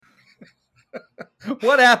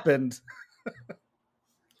What happened?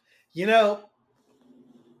 You know,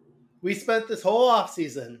 we spent this whole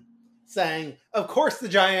offseason saying, of course the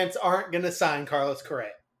Giants aren't going to sign Carlos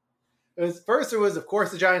Correa. First it was, of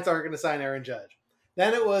course the Giants aren't going to sign Aaron Judge.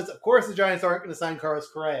 Then it was, of course the Giants aren't going to sign Carlos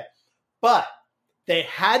Correa. But they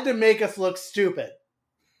had to make us look stupid.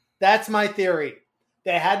 That's my theory.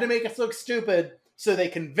 They had to make us look stupid so they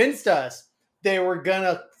convinced us they were going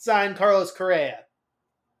to sign Carlos Correa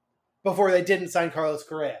before they didn't sign Carlos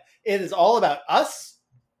Correa. It is all about us.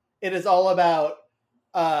 It is all about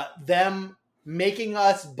them making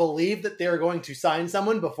us believe that they're going to sign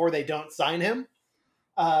someone before they don't sign him.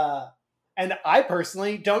 And I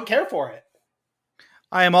personally don't care for it.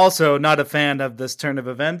 I am also not a fan of this turn of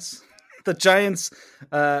events. The Giants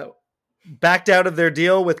backed out of their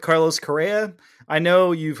deal with Carlos Correa. I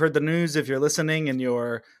know you've heard the news if you're listening and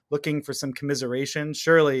you're looking for some commiseration.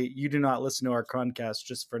 Surely you do not listen to our Croncast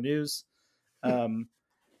just for news.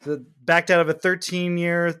 Backed out of a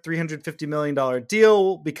 13-year, $350 million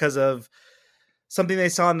deal because of something they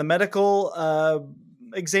saw in the medical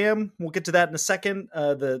exam. We'll get to that in a second.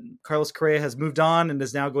 The Carlos Correa has moved on and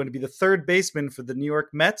is now going to be the third baseman for the New York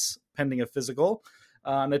Mets, pending a physical,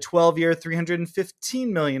 on a 12-year,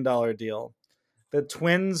 $315 million deal. The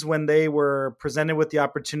Twins, when they were presented with the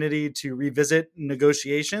opportunity to revisit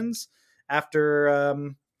negotiations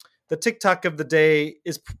after the TikTok of the day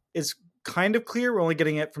is kind of clear. We're only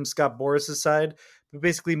getting it from Scott Boras' side. But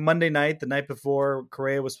basically Monday night, the night before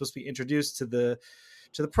Correa was supposed to be introduced to the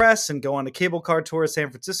press and go on a cable car tour of San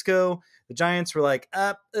Francisco, the Giants were like,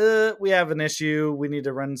 we have an issue. We need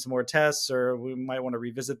to run some more tests, or we might want to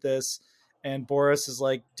revisit this. And Boras is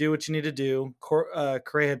like, do what you need to do.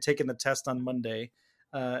 Correa had taken the test on Monday,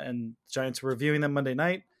 and the Giants were reviewing them Monday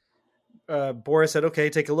night. Boras said, okay,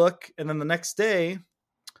 take a look. And then the next day,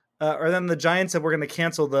 then the Giants said, we're going to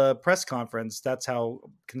cancel the press conference. That's how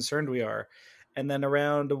concerned we are. And then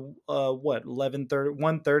around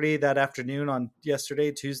 1:30 that afternoon on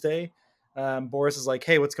yesterday, Tuesday, Boras is like,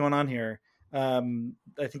 hey, what's going on here? I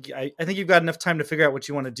think you've got enough time to figure out what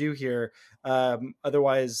you want to do here.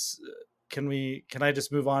 Otherwise, can I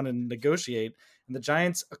just move on and negotiate? And the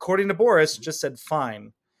Giants, according to Boras, just said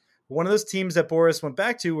fine. One of those teams that Boras went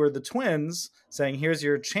back to were the Twins, saying, here's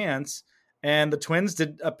your chance. And the Twins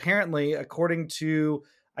did, apparently, according to,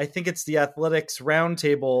 I think it's the Athletics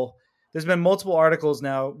Roundtable. There's been multiple articles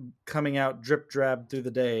now coming out drip drab through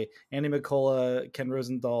the day. Andy McCullough, Ken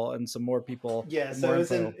Rosenthal, and some more people. Yeah, so it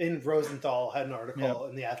was in Rosenthal had an article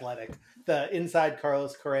in the Athletic. The inside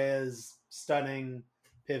Carlos Correa's stunning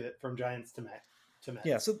pivot from Giants to Mets.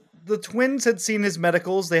 Yeah, so the Twins had seen his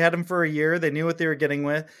medicals. They had him for a year. They knew what they were getting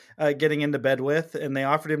into bed with, and they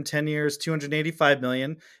offered him 10 years, $285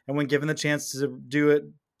 million. And when given the chance to do it,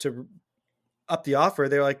 to up the offer,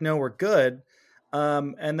 they were like, no, we're good.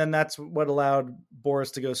 And then that's what allowed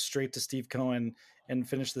Boras to go straight to Steve Cohen and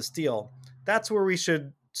finish this deal. That's where we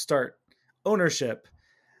should start. Ownership.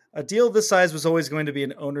 A deal this size was always going to be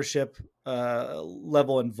an ownership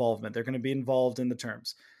level involvement. They're going to be involved in the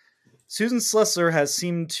terms. Susan Schlesser has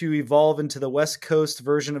seemed to evolve into the West Coast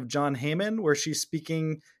version of John Heyman, where she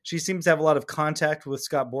seems to have a lot of contact with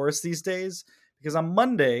Scott Boras these days, because on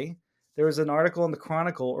Monday, there was an article in the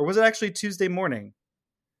Chronicle, or was it actually Tuesday morning,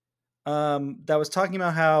 that was talking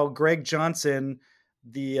about how Greg Johnson,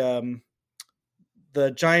 the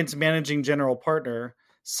Giants managing general partner,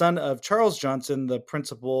 son of Charles Johnson, the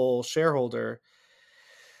principal shareholder,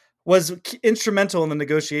 was instrumental in the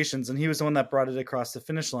negotiations, and he was the one that brought it across the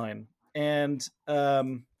finish line. And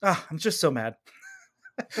I'm just so mad.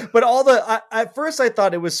 But at first I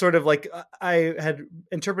thought it was sort of like I had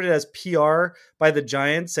interpreted as PR by the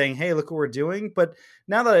Giants saying, hey, look what we're doing. But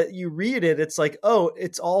now that you read it, it's like, oh,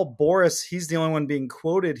 it's all Boras. He's the only one being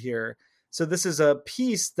quoted here. So this is a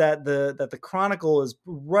piece that the Chronicle is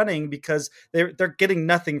running because they're getting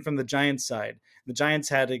nothing from the Giants side. The Giants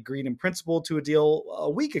had agreed in principle to a deal a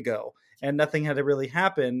week ago, and nothing had to really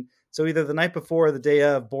happen. So either the night before or the day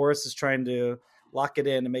of, Boras is trying to lock it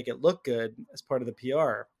in and make it look good as part of the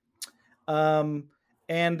PR.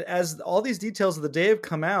 And as all these details of the day have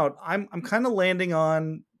come out, I'm kind of landing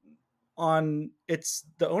on it's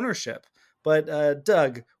the ownership. But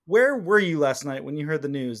Doug, where were you last night when you heard the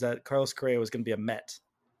news that Carlos Correa was going to be a Met?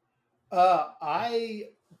 I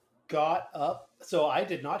got up, so I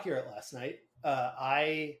did not hear it last night.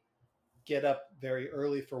 I get up very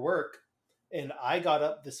early for work, and I got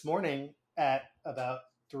up this morning at about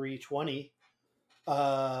 3:20.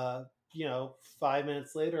 5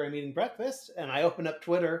 minutes later, I'm eating breakfast, and I open up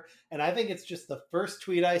Twitter, and I think it's just the first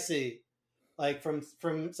tweet I see, like from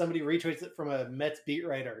somebody retweets it from a Mets beat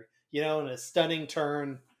writer, in a stunning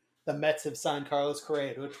turn. the Mets have signed Carlos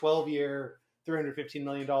Correa to a 12-year, $315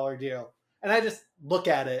 million deal. And I just look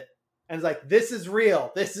at it and it's like, this is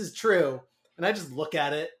real. This is true. And I just look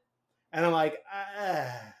at it and I'm like,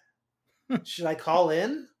 should I call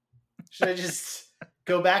in? Should I just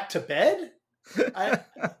go back to bed? I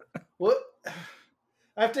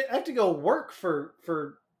have to go work for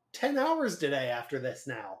 10 hours today after this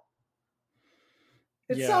now.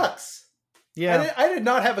 It sucks. Yeah. I did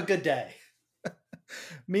not have a good day.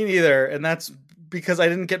 Me neither. And that's because I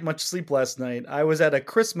didn't get much sleep last night. I was at a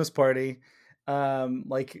Christmas party,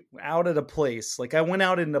 like out at a place. Like I went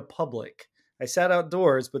out into public. I sat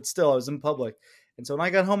outdoors, but still I was in public. And so when I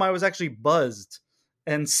got home, I was actually buzzed.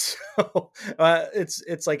 And so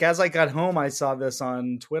it's like, as I got home, I saw this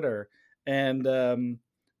on Twitter and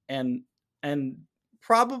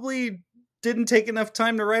probably didn't take enough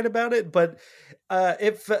time to write about it, but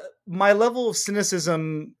if my level of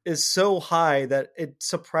cynicism is so high that it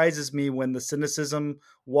surprises me when the cynicism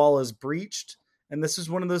wall is breached. And this is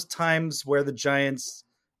one of those times where the Giants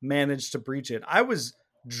managed to breach it. I was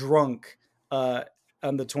drunk on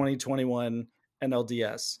the 2021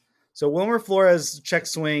 NLDS. So Wilmer Flores, check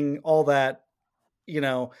swing, all that,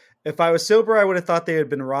 if I was sober, I would have thought they had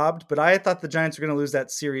been robbed, but I thought the Giants were going to lose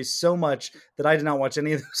that series so much that I did not watch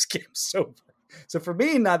any of those games sober. So for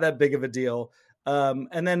me, not that big of a deal.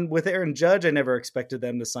 And then with Aaron Judge, I never expected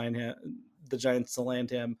them to sign him, the Giants to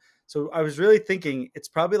land him. So I was really thinking it's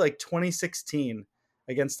probably like 2016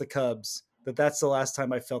 against the Cubs that's the last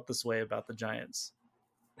time I felt this way about the Giants,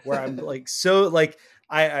 where I'm like, so like,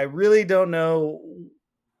 I really don't know.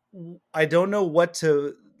 I don't know what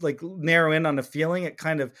to like narrow in on a feeling.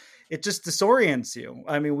 It just disorients you.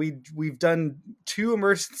 I mean, we've done 2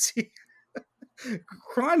 emergency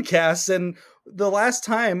Croncasts, and the last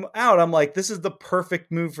time out, I'm like, this is the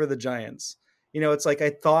perfect move for the Giants. It's like, I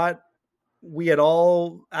thought we had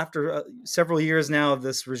all, after several years now of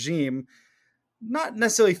this regime, not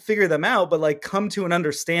necessarily figure them out, but like come to an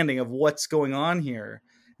understanding of what's going on here.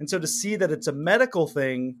 And so to see that it's a medical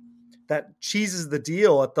thing that cheeses the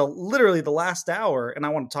deal at literally the last hour. And I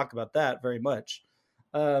want to talk about that very much.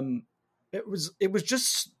 It was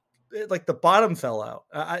just like the bottom fell out.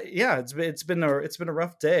 It's been a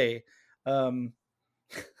rough day. But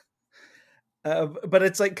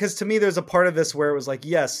it's like, cause to me, there's a part of this where it was like,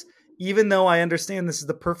 yes, even though I understand this is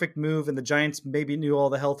the perfect move and the Giants maybe knew all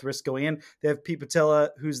the health risks going in, they have Pete Patella,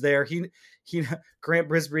 who's there. Grant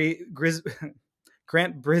Brisbee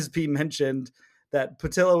mentioned that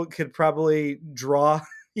Patella could probably draw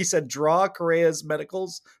Correa's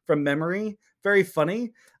medicals from memory. Very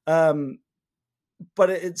funny. But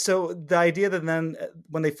so the idea that then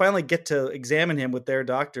when they finally get to examine him with their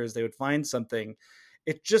doctors, they would find something.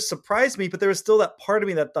 It just surprised me, but there was still that part of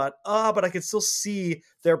me that thought, but I could still see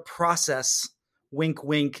their process, wink,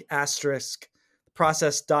 wink, asterisk,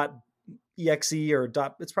 process.exe or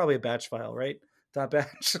it's probably a batch file, right?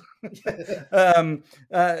 .batch,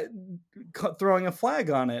 throwing a flag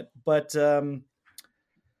on it. But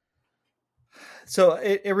so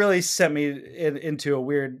it really sent me into a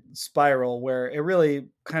weird spiral where it really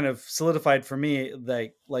kind of solidified for me,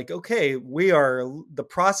 like, okay, the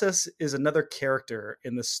process is another character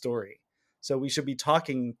in this story. So we should be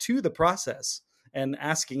talking to the process and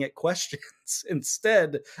asking it questions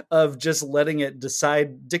instead of just letting it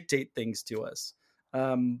dictate things to us.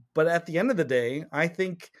 But at the end of the day, I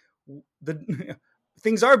think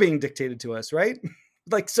things are being dictated to us, right?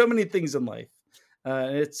 Like so many things in life.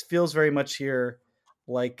 It feels very much here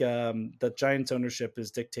like the Giants ownership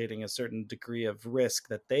is dictating a certain degree of risk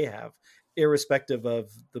that they have, irrespective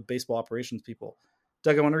of the baseball operations people.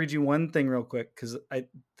 Doug, I want to read you one thing real quick because I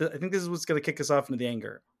think this is what's going to kick us off into the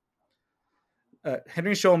anger.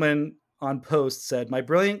 Henry Schulman on Post said, "My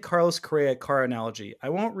brilliant Carlos Correa car analogy. I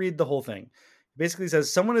won't read the whole thing. Basically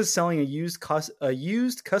says someone is selling a used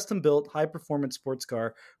custom-built high-performance sports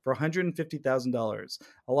car for $150,000.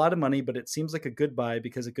 A lot of money, but it seems like a good buy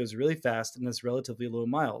because it goes really fast and has relatively low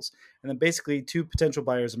miles. And then basically 2 potential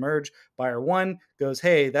buyers emerge. Buyer 1 goes,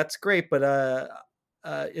 hey, that's great, but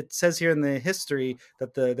it says here in the history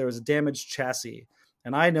that there was a damaged chassis.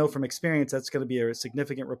 And I know from experience that's going to be a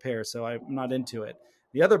significant repair, so I'm not into it.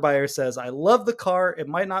 The other buyer says, I love the car. It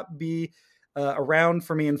might not be around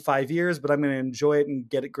for me in 5 years, but I'm going to enjoy it and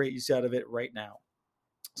get a great use out of it right now.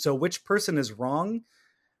 So which person is wrong?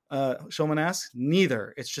 Schulman asks.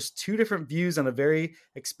 Neither. It's just 2 different views on a very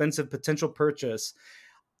expensive potential purchase.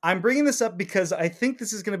 I'm bringing this up because I think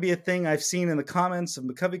this is going to be a thing I've seen in the comments of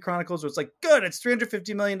McCovey Chronicles where it's like, good, it's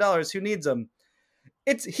 $350 million. Who needs them?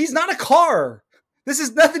 He's not a car. This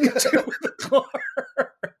has nothing to do with the car.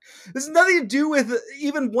 This has nothing to do with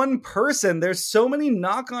even one person. There's so many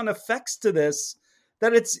knock-on effects to this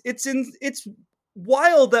that it's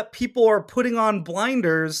wild that people are putting on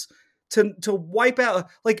blinders to wipe out.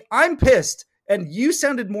 Like, I'm pissed, and you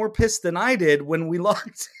sounded more pissed than I did when we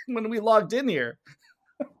logged in here.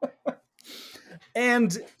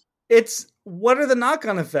 And what are the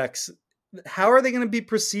knock-on effects? How are they going to be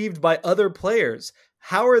perceived by other players?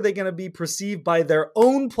 How are they going to be perceived by their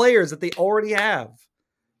own players that they already have?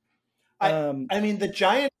 I mean, the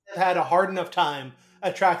Giants have had a hard enough time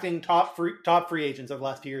attracting top free agents over the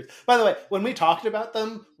last few years. By the way, when we talked about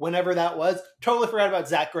them, whenever that was, totally forgot about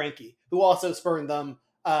Zach Greinke, who also spurned them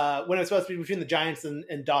when it was supposed to be between the Giants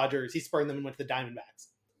and Dodgers. He spurned them and went to the Diamondbacks.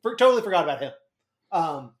 Totally forgot about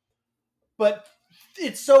him. But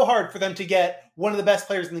it's so hard for them to get one of the best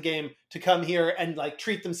players in the game to come here and like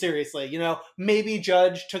treat them seriously. You know, maybe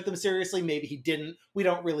Judge took them seriously, maybe he didn't. We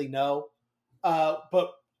don't really know.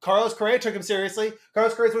 But Carlos Correa took him seriously.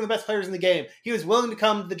 Carlos Correa is one of the best players in the game. He was willing to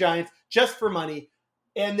come to the Giants just for money.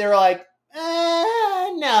 And they're like,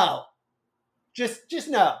 no. Just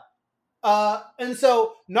no. And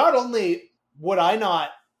so not only would I not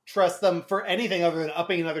trust them for anything other than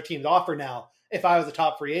upping another team's offer now if I was a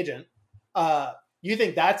top free agent, you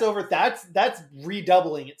think that's over? That's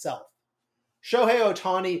redoubling itself. Shohei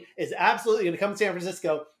Ohtani is absolutely going to come to San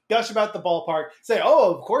Francisco, gush about the ballpark, say,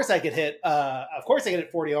 "Oh, of course I could hit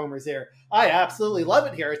 40 homers here. I absolutely love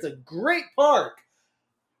it here. It's a great park."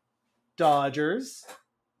 Dodgers,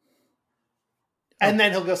 and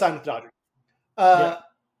then he'll go sign with the Dodgers.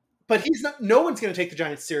 But he's not. No one's going to take the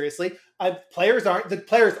Giants seriously. Players aren't. The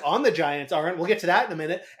players on the Giants aren't. We'll get to that in a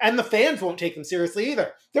minute. And the fans won't take them seriously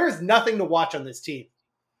either. There's nothing to watch on this team.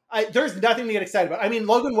 There's nothing to get excited about. I mean,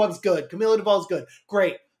 Logan Webb's good. Camilo Doval's good.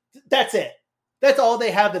 Great. That's it. That's all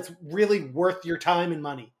they have that's really worth your time and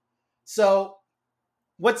money. So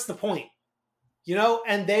what's the point? You know,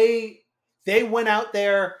 and they went out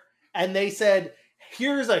there and they said,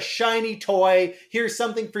 here's a shiny toy. Here's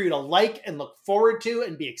something for you to like and look forward to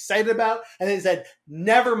and be excited about. And they said,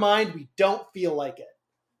 never mind, we don't feel like it.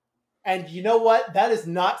 And you know what? That is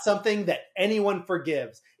not something that anyone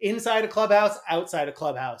forgives. Inside a clubhouse, outside a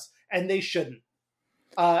clubhouse. And they shouldn't.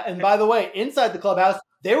 And by the way, inside the clubhouse,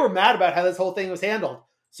 they were mad about how this whole thing was handled.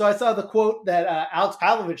 So I saw the quote that Alex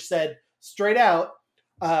Pavlovich said straight out,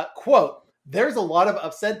 quote, "There's a lot of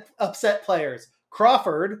upset players.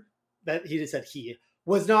 Crawford," that he just said he,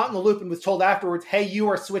 "was not in the loop and was told afterwards, hey, you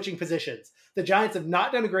are switching positions. The Giants have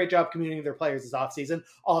not done a great job communicating with their players this offseason.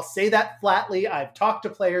 I'll say that flatly. I've talked to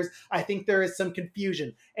players. I think there is some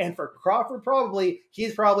confusion. And for Crawford,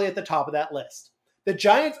 he's probably at the top of that list." The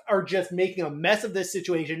Giants are just making a mess of this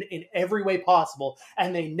situation in every way possible,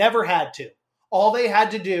 and they never had to. All they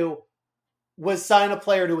had to do was sign a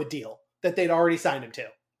player to a deal that they'd already signed him to.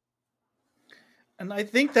 And I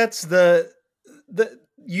think that's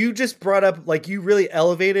you just brought up, like, you really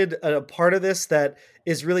elevated a part of this that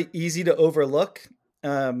is really easy to overlook.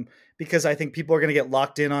 Because I think people are going to get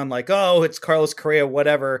locked in on like, oh, it's Carlos Correa,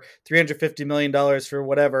 whatever, $350 million for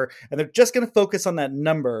whatever. And they're just going to focus on that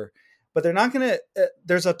number, but they're not going to,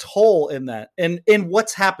 there's a toll in that and in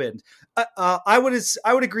what's happened. I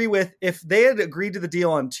would agree with if they had agreed to the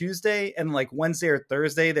deal on Tuesday and like Wednesday or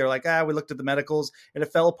Thursday, they're like, we looked at the medicals and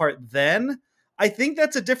it fell apart. Then I think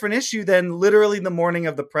that's a different issue than literally the morning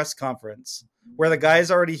of the press conference where the guy's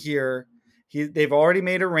already here. They've already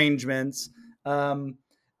made arrangements.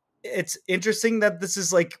 It's interesting that this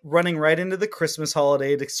is like running right into the Christmas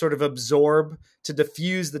holiday to sort of absorb, to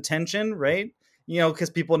diffuse the tension, right? You know, because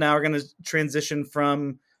people now are going to transition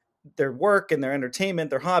from their work and their entertainment,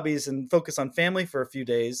 their hobbies, and focus on family for a few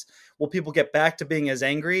days. Will people get back to being as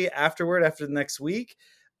angry after the next week?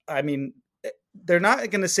 I mean, they're not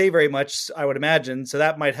going to say very much, I would imagine. So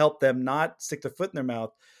that might help them not stick their foot in their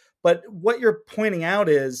mouth. But what you're pointing out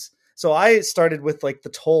is, so I started with like the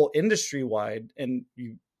toll industry wide, and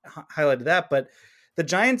you highlighted that, but the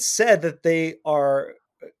Giants said that they are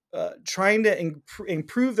trying to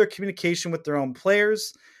improve their communication with their own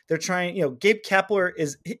players. They're trying, Gabe Kapler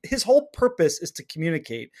his whole purpose is to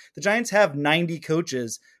communicate. The Giants have 90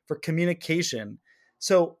 coaches for communication.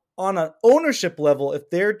 So on an ownership level, if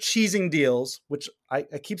they're cheesing deals, which I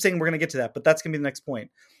keep saying we're going to get to that, but that's going to be the next point.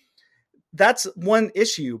 That's one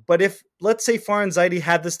issue. But if, let's say, Farhan Zaidi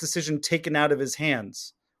had this decision taken out of his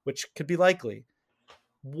hands, which could be likely,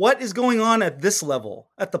 what is going on at this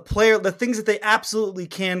level, at the player, the things that they absolutely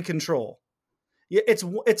can control?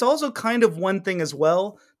 It's also kind of one thing as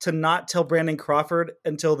well to not tell Brandon Crawford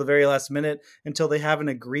until the very last minute, until they have an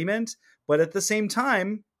agreement. But at the same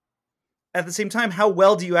time, how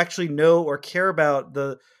well do you actually know or care about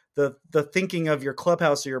the the thinking of your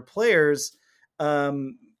clubhouse or your players,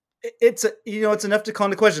 it's it's enough to call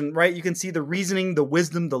into question, right? You can see the reasoning, the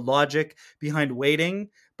wisdom, the logic behind waiting,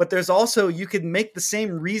 but there's also, you could make the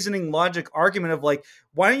same reasoning logic argument of like,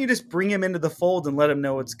 why don't you just bring him into the fold and let him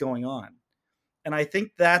know what's going on? And I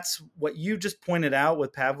think that's what you just pointed out,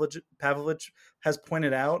 what Pavlovich has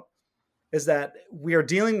pointed out, is that we are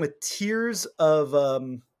dealing with tiers of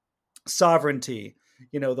sovereignty.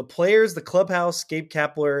 The players, the clubhouse, Gabe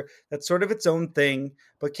Kapler, that's sort of its own thing.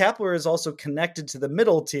 But Kapler is also connected to the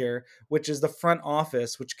middle tier, which is the front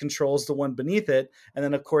office, which controls the one beneath it. And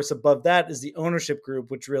then, of course, above that is the ownership group,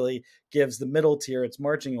 which really gives the middle tier its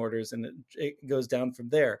marching orders, and it goes down from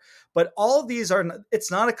there. But all of these it's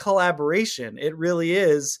not a collaboration. It really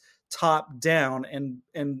is top down,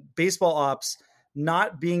 and baseball ops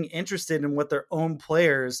not being interested in what their own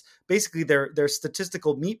players, basically their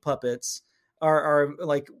statistical meat puppets, are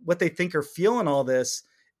like, what they think or feel in all this,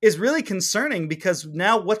 is really concerning, because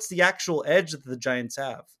now what's the actual edge that the Giants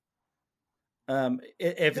have?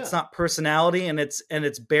 If it's not personality and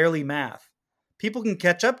it's barely math. People can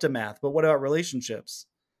catch up to math, but what about relationships?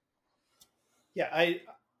 Yeah,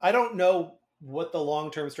 I don't know what the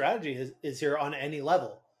long-term strategy is here on any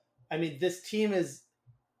level. I mean, this team is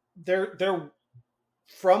they're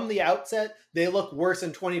from the outset, they look worse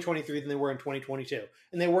in 2023 than they were in 2022,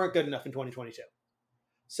 and they weren't good enough in 2022.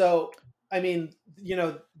 So, I mean,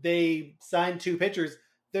 they signed 2 pitchers.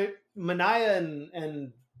 Manaea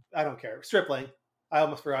and I don't care, Stripling. I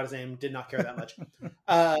almost forgot his name. Did not care that much.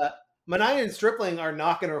 Manaea and Stripling are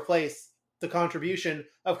not going to replace the contribution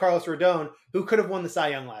of Carlos Rodon, who could have won the Cy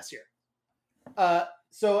Young last year.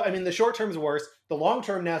 So, I mean, the short term is worse. The long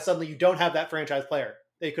term, now suddenly you don't have that franchise player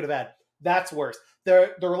that you could have had. That's worse.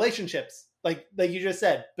 The relationships, like you just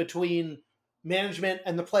said, between management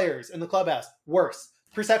and the players and the clubhouse, worse.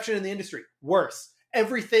 Perception in the industry, worse.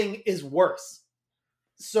 Everything is worse.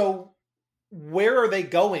 So where are they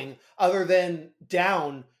going other than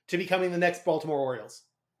down to becoming the next Baltimore Orioles?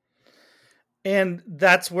 And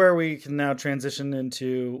that's where we can now transition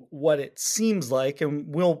into what it seems like.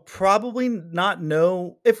 And we'll probably not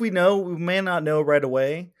know. If we know, we may not know right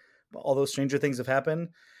away, although stranger things have happened,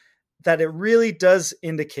 that it really does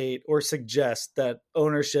indicate or suggest that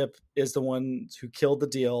ownership is the one who killed the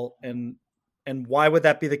deal. And why would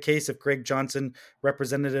that be the case if Greg Johnson,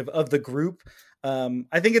 representative of the group?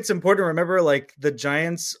 I think it's important to remember, like, the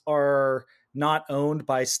Giants are not owned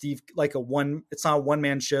by Steve, like it's not a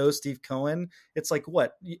one-man show, Steve Cohen. It's like,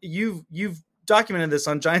 what? You've documented this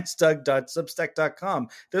on giantsdoug.substack.com.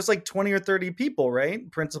 There's like 20 or 30 people, right?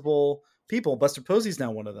 Principal people. Buster Posey's now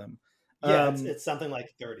one of them. Yeah, it's something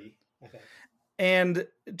like 30. Okay. And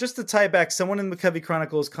just to tie it back, someone in McCovey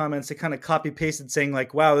Chronicles comments, they kind of copy pasted saying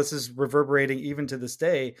like, wow, this is reverberating even to this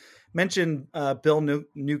day, mentioned Bill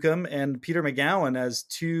Newcomb and Peter McGowan as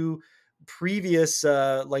 2 previous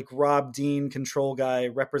like Rob Dean control guy,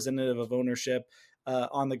 representative of ownership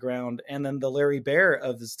on the ground. And then the Larry Baer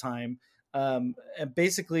of his time. And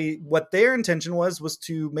basically what their intention was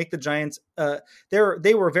to make the Giants,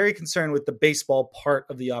 they were very concerned with the baseball part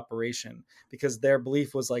of the operation, because their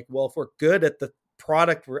belief was like, well, if we're good at the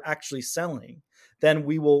product we're actually selling, then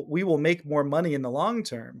we will make more money in the long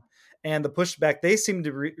term. And the pushback they seemed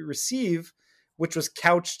to receive, which was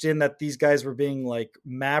couched in that these guys were being like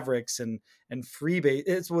mavericks and freebase.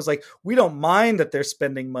 It was like, we don't mind that they're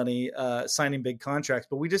spending money, signing big contracts,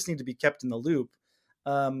 but we just need to be kept in the loop.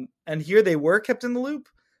 And here they were kept in the loop,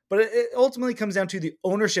 but it ultimately comes down to the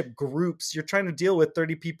ownership groups. You're trying to deal with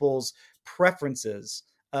 30 people's preferences.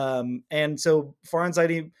 And so Farhan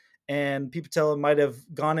Zaidi and Pete Patella might have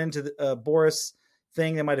gone into the Boris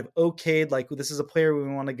thing. They might have okayed, like, this is a player we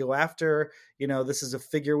want to go after. This is a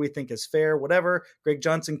figure we think is fair, whatever. Greg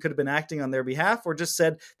Johnson could have been acting on their behalf, or just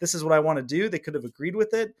said, this is what I want to do. They could have agreed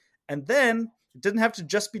with it. And then it didn't have to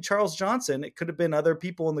just be Charles Johnson. It could have been other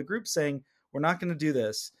people in the group saying, we're not going to do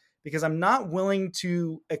this, because I'm not willing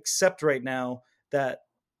to accept right now that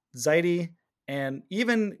Zaidi and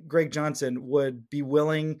even Greg Johnson would be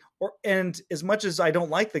willing, and as much as I don't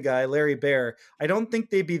like the guy, Larry Baer, I don't think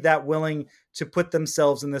they'd be that willing to put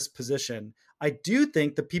themselves in this position. I do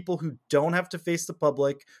think the people who don't have to face the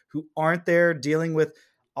public, who aren't there dealing with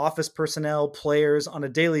office personnel, players on a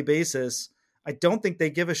daily basis, I don't think they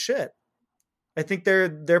give a shit. I think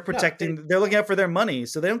they're protecting, they're looking out for their money,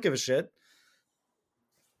 so they don't give a shit.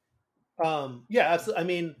 Yeah, absolutely. I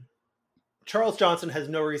mean, Charles Johnson has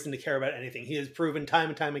no reason to care about anything. He has proven time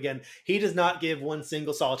and time again, he does not give one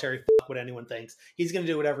single solitary fuck what anyone thinks. He's going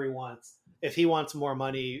to do whatever he wants. If he wants more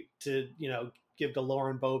money to, give to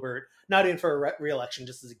Lauren Boebert, not even for a re-election,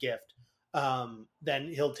 just as a gift,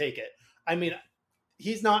 then he'll take it. I mean,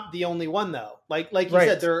 he's not the only one though. Like you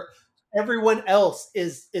Right. said, everyone else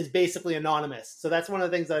is basically anonymous. So that's one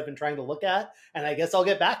of the things that I've been trying to look at, and I guess I'll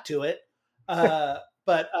get back to it.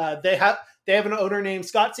 But they have an owner named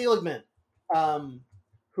Scott Seligman,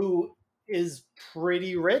 who is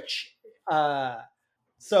pretty rich.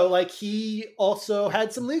 So like he also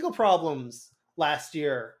had some legal problems last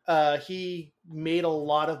year. He made a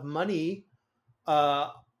lot of money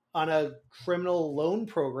on a criminal loan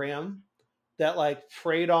program that like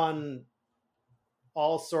preyed on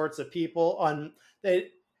all sorts of people. On they,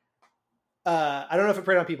 I don't know if it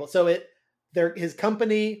preyed on people. So his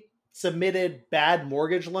company submitted bad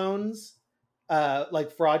mortgage loans,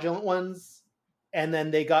 like fraudulent ones, and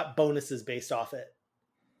then they got bonuses based off it.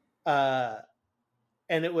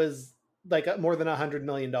 And it was like more than $100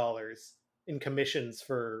 million in commissions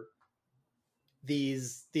for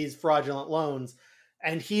these fraudulent loans.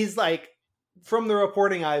 And he's like, from the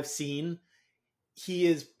reporting I've seen,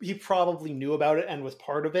 he probably knew about it and was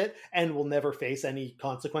part of it and will never face any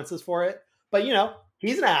consequences for it. But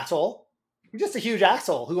he's an asshole. He's just a huge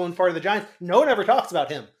asshole who owns part of the Giants. No one ever talks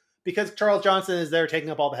about him because Charles Johnson is there taking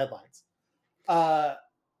up all the headlines.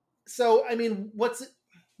 So I mean, what's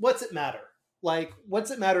it matter? Like,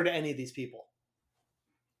 what's it matter to any of these people?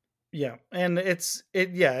 Yeah. And I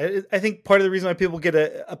think part of the reason why people get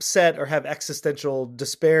upset or have existential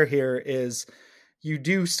despair here is you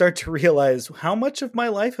do start to realize, how much of my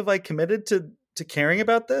life have I committed to caring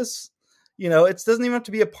about this? It doesn't even have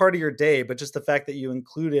to be a part of your day, but just the fact that you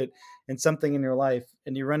include it in something in your life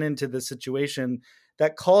and you run into this situation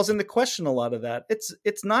that calls into question a lot of that.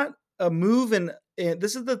 It's not a move. And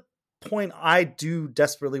this is the point I do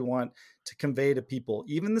desperately want to convey to people.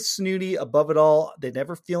 Even the snooty above it all, they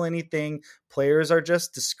never feel anything. Players are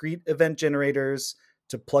just discrete event generators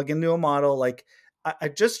to plug into a model. Like,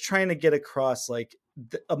 I'm just trying to get across, like,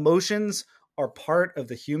 the emotions are part of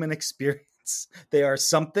the human experience. They are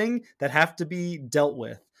something that have to be dealt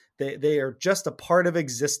with. They are just a part of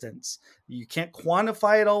existence. You can't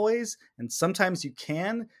quantify it always, and sometimes you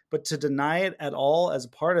can, but to deny it at all as a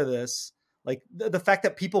part of this, like the fact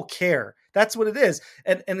that people care, that's what it is.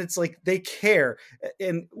 And it's like, they care.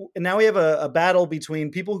 And now we have a battle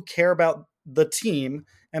between people who care about the team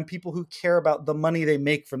and people who care about the money they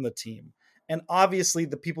make from the team. And obviously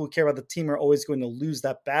the people who care about the team are always going to lose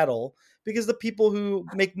that battle, because the people who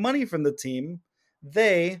make money from the team,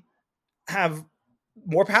 they have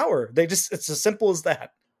more power. It's as simple as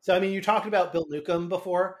that. So, I mean, you talked about Bill Newcomb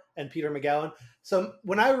before and Peter McGowan. So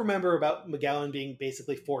when I remember about McGowan being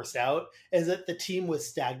basically forced out, is that the team was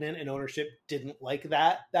stagnant and ownership didn't like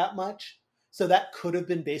that much. So that could have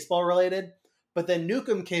been baseball related. But then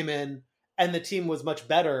Newcomb came in and the team was much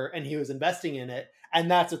better and he was investing in it. And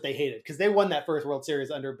that's what they hated, because they won that first World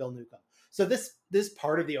Series under Bill Newcomb. So this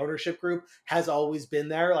part of the ownership group has always been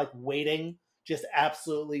there, like waiting, just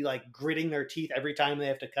absolutely like gritting their teeth every time they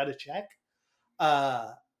have to cut a check.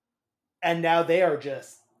 And now they are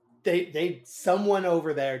just, someone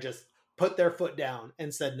over there just put their foot down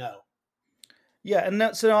and said no. Yeah,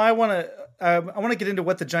 and so now I want to get into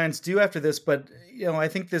what the Giants do after this, but I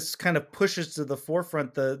think this kind of pushes to the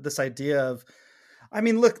forefront this idea of, I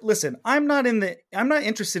mean, listen, I'm not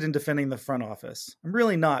interested in defending the front office. I'm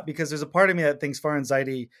really not, because there's a part of me that thinks Farhan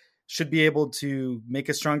Zaidi should be able to make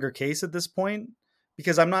a stronger case at this point,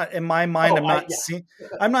 because I'm not, in my mind,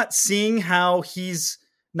 I'm not seeing how he's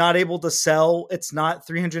not able to sell. It's not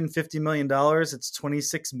 $350 million. It's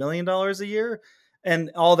 $26 million a year. And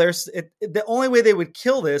the only way they would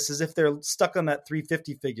kill this is if they're stuck on that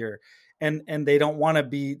 350 figure, and they don't want to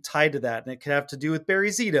be tied to that. And it could have to do with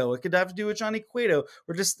Barry Zito. It could have to do with Johnny Cueto,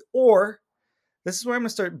 or this is where I'm going to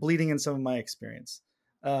start bleeding in some of my experience.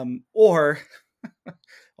 Although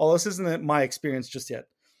this isn't my experience just yet.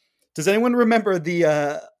 Does anyone remember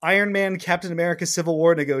the Iron Man Captain America Civil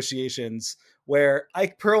War negotiations, where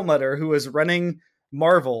Ike Perlmutter, who was running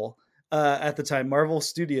Marvel at the time, Marvel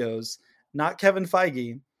Studios, not Kevin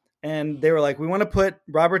Feige, and they were like, we want to put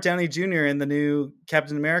Robert Downey Jr. in the new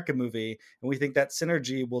Captain America movie, and we think that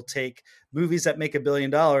synergy will take movies that make $1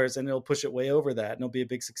 billion and it'll push it way over that, and it'll be a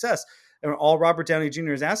big success. And all Robert Downey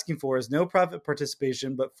Jr. is asking for is no profit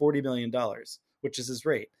participation, but $40 million, which is his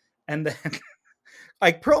rate. And then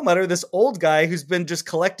Ike Perlmutter, this old guy who's been just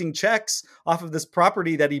collecting checks off of this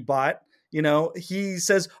property that he bought, he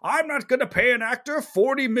says, I'm not going to pay an actor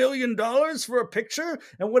 $40 million for a picture.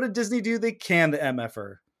 And what did Disney do? They canned the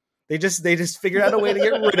MFR. They just figured out a way to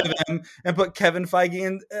get rid of him and put Kevin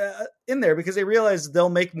Feige in there, because they realized they'll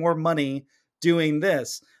make more money doing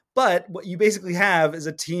this. But what you basically have is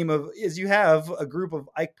you have a group of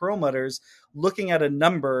Ike Perlmutters looking at a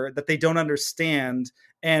number that they don't understand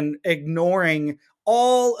and ignoring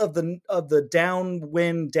all of the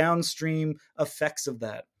downwind, downstream effects of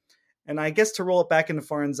that. And I guess to roll it back into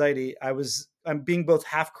Farnziety, I'm being both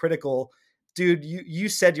half critical. Dude, you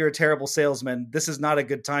said you're a terrible salesman. This is not a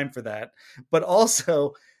good time for that. But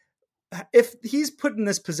also, if he's put in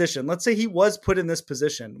this position, let's say he was put in this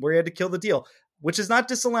position where he had to kill the deal, which is not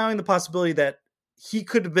disallowing the possibility that he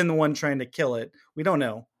could have been the one trying to kill it. We don't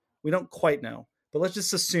know. We don't quite know. But let's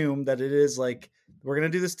just assume that it is like, we're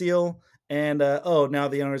going to do this deal. And, now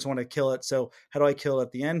the owners want to kill it. So how do I kill it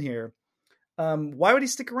at the end here? Why would he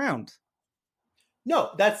stick around?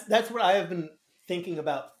 No, that's what I have been thinking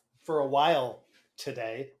about for a while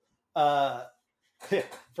today. Because,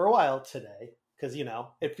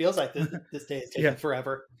 it feels like this day is taking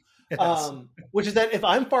forever. Yes. Which is that if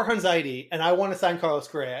I'm Farhan Zaidi and I want to sign Carlos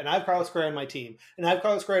Correa, and I have Carlos Correa on my team, and I have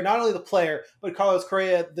Carlos Correa, not only the player, but Carlos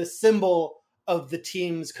Correa, the symbol of the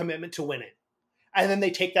team's commitment to winning, and then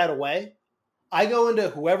they take that away, I go into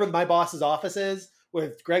whoever my boss's office is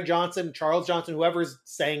with Greg Johnson, Charles Johnson, whoever's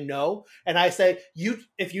saying no, and I say,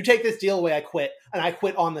 if you take this deal away, I quit, and I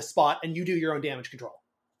quit on the spot, and you do your own damage control.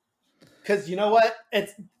 Because you know what?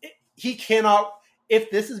 He cannot, if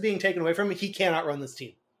this is being taken away from him, he cannot run this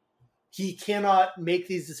team. He cannot make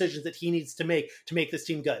these decisions that he needs to make this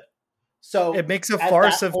team good. So it makes a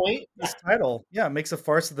farce of this title. Yeah, it makes a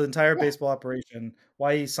farce of the entire baseball operation,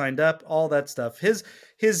 why he signed up, all that stuff. His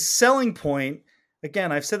selling point,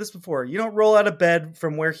 again, I've said this before, you don't roll out of bed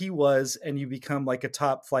from where he was and you become like a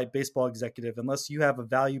top flight baseball executive unless you have a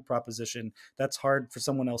value proposition that's hard for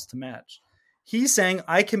someone else to match. He's saying,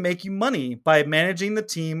 I can make you money by managing the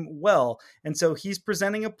team well. And so he's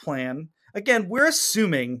presenting a plan. Again, we're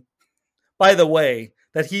assuming, by the way,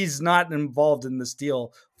 that he's not involved in this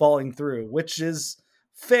deal falling through, which is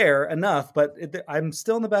fair enough, but I'm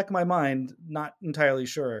still in the back of my mind, not entirely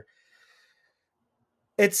sure.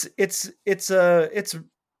 It's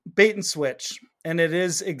bait and switch, and it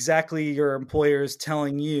is exactly your employers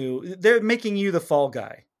telling you, they're making you the fall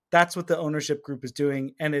guy. That's what the ownership group is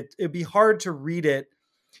doing, and it'd be hard to read it.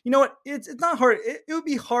 You know what? It's not hard. It would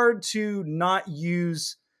be hard to not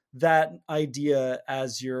use that idea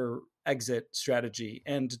as your exit strategy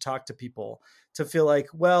and to talk to people, to feel like,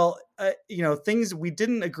 well, things we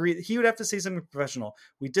didn't agree. He would have to say something professional.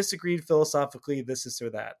 We disagreed philosophically, this or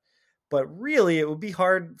that. But really, it would be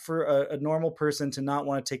hard for a normal person to not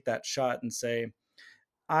want to take that shot and say,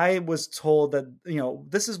 I was told that,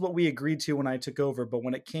 this is what we agreed to when I took over. But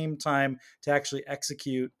when it came time to actually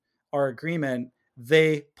execute our agreement,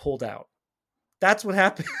 they pulled out. That's what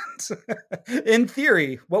happened. In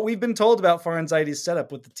theory, what we've been told about Farnzaity's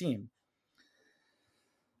setup with the team.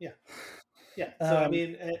 Yeah. So,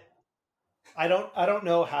 I don't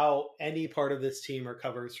know how any part of this team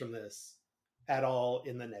recovers from this at all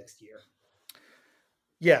in the next year.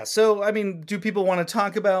 Yeah. So, do people want to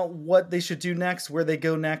talk about what they should do next, where they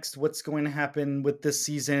go next, what's going to happen with this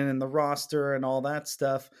season and the roster and all that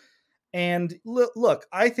stuff? And look,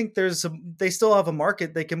 I think they still have a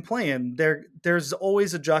market they can play in. There's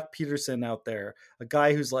always a Jock Peterson out there, a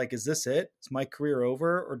guy who's like, is this it? Is my career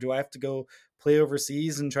over? Or do I have to go play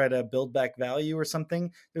overseas and try to build back value or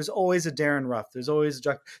something? There's always a Darren Ruff. There's always a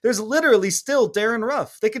Jock. There's literally still Darren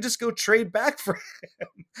Ruff. They could just go trade back for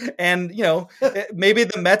him. And, maybe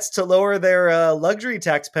the Mets, to lower their luxury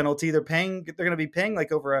tax penalty, they're going to be paying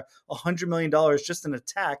like over $100 million just in a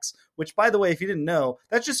tax, which, by the way, if you didn't know,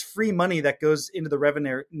 that's just free money that goes into the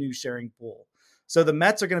revenue sharing pool. So the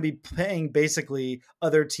Mets are going to be paying basically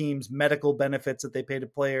other teams' medical benefits that they pay to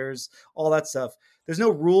players, all that stuff. There's no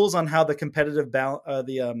rules on how the competitive balance,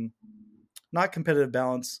 not competitive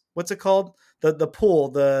balance. What's it called? The pool,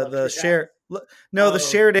 the share. No, the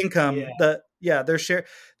shared income. Yeah. Their share.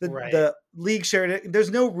 The league shared.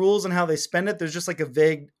 There's no rules on how they spend it. There's just like a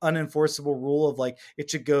vague, unenforceable rule of like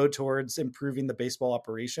it should go towards improving the baseball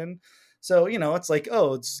operation. So, it's like,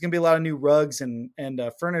 it's going to be a lot of new rugs and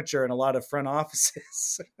furniture and a lot of front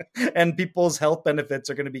offices and people's health benefits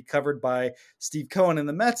are going to be covered by Steve Cohen and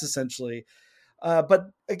the Mets, essentially.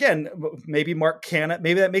 But again, maybe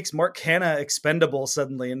that makes Mark Canha expendable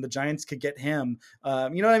suddenly and the Giants could get him.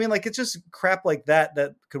 You know what I mean? Like, it's just crap like that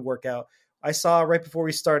could work out. I saw right before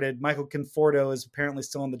we started, Michael Conforto is apparently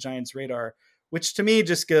still on the Giants' radar, which to me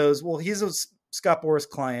just goes, well, he's a Scott Boras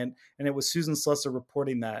client, and it was Susan Slusser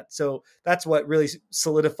reporting that. So that's what really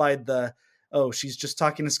solidified she's just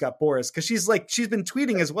talking to Scott Boras, because she's been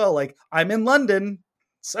tweeting as well, like, I'm in London.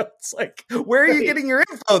 So it's like, where are you getting your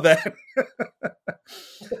info then?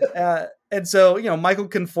 And so, Michael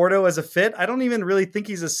Conforto as a fit, I don't even really think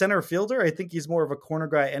he's a center fielder. I think he's more of a corner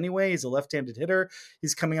guy anyway. He's a left-handed hitter.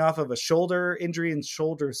 He's coming off of a shoulder injury and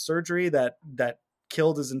shoulder surgery that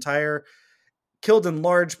killed his entire killed in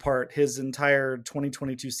large part his entire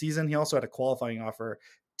 2022 season. He also had a qualifying offer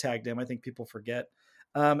tagged him. I think people forget.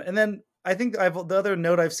 And then I think the other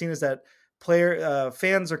note I've seen is that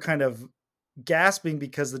fans are kind of gasping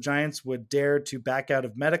because the Giants would dare to back out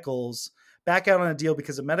on a deal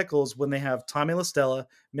because of medicals when they have Tommy LaStella,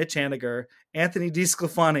 Mitch Haniger, Anthony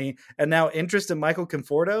DeSclafani, and now interest in Michael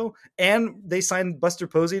Conforto. And they signed Buster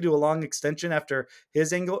Posey to a long extension after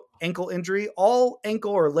his ankle injury, all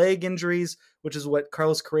ankle or leg injuries, which is what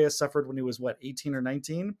Carlos Correa suffered when he was 18 or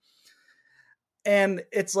 19. And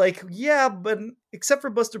it's like, yeah, but except for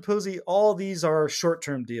Buster Posey, all these are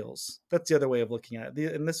short-term deals. That's the other way of looking at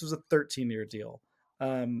it. And this was a 13-year deal.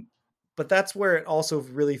 But that's where it also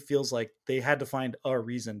really feels like they had to find a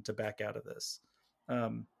reason to back out of this,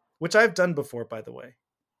 which I've done before, by the way.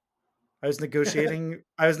 I was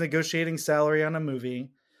negotiating salary on a movie,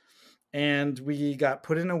 and we got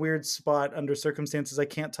put in a weird spot under circumstances I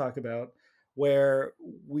can't talk about, where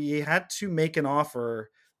we had to make an offer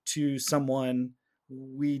to someone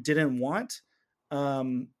we didn't want.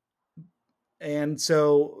 And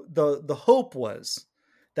so the hope was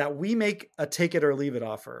that we make a take it or leave it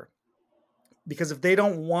offer, because if they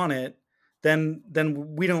don't want it, then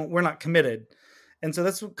we're not committed. And so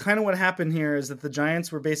that's kind of what happened here, is that the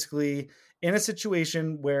Giants were basically in a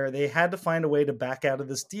situation where they had to find a way to back out of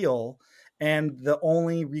this deal. And the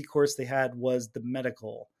only recourse they had was the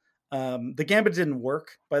medical. The gambit didn't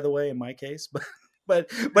work, by the way, in my case,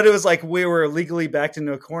 but it was like we were legally backed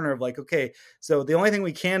into a corner of like, okay, so the only thing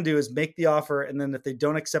we can do is make the offer. And then if they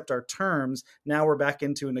don't accept our terms, now we're back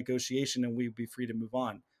into a negotiation and we'd be free to move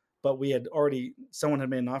on. But someone had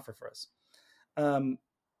made an offer for us.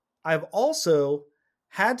 I've also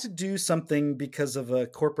had to do something because of a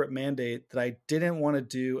corporate mandate that I didn't want to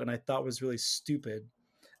do and I thought was really stupid.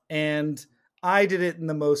 And I did it in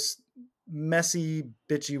the most messy,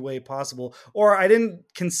 bitchy way possible, or I didn't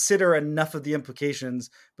consider enough of the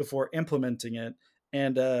implications before implementing it.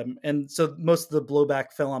 And so most of the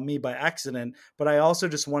blowback fell on me by accident, but I also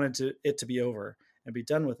just wanted it to be over and be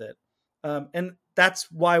done with it. And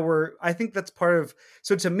that's why I think that's part of,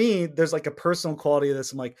 so to me, there's like a personal quality of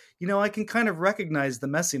this. I'm like, I can kind of recognize the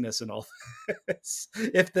messiness and all this.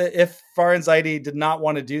 If Farhan Zaidi did not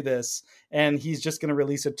want to do this and he's just going to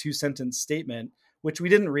release a 2-sentence statement, which we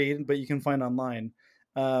didn't read, but you can find online,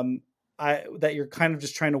 that you're kind of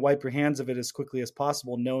just trying to wipe your hands of it as quickly as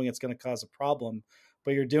possible, knowing it's going to cause a problem,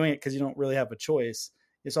 but you're doing it because you don't really have a choice.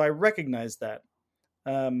 And so I recognize that.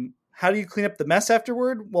 How do you clean up the mess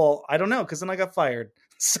afterward? Well, I don't know, because then I got fired.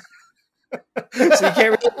 So you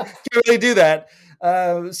can't really do that.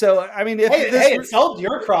 So, I mean, it solved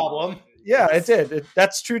your problem. Yeah, it did.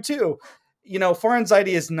 That's true too. Farhan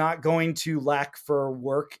Zaidi is not going to lack for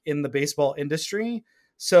work in the baseball industry.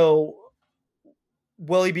 So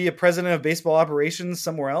will he be a president of baseball operations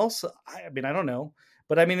somewhere else? I mean, I don't know.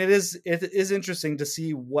 But I mean, it is interesting to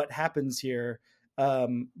see what happens here.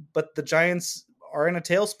 But the Giants are in a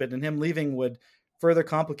tailspin, and him leaving would further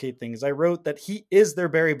complicate things. I wrote that he is their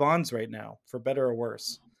Barry Bonds right now, for better or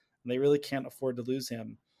worse. And they really can't afford to lose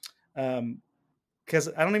him. Because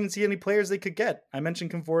I don't even see any players they could get. I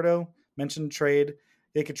mentioned Conforto, mentioned trade.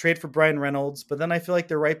 They could trade for Brian Reynolds, but then I feel like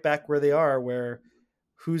they're right back where they are, where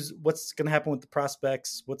what's going to happen with the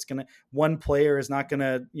prospects? One player is not going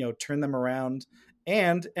to, turn them around.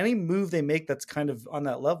 And any move they make that's kind of on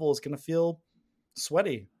that level is going to feel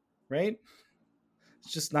sweaty, right?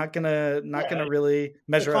 It's just not gonna really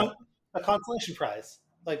measure up. A consolation prize,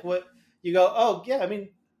 like what you go. Oh yeah, I mean,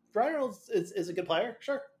 Brian Reynolds is a good player,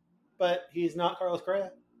 sure, but he's not Carlos Correa.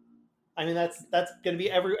 I mean, that's going to be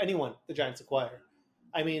anyone the Giants acquire.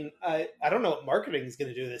 I mean, I don't know what marketing is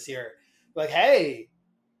going to do this year. Like, hey,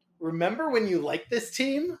 remember when you liked this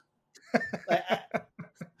team?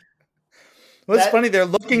 Well, it's funny. They're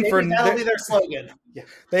looking for that'll be their slogan. Yeah.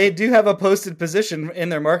 They do have a posted position in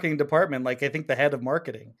their marketing department, like I think the head of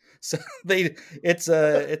marketing. So it's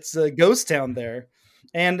a ghost town there.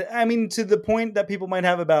 And I mean, to the point that people might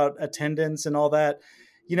have about attendance and all that,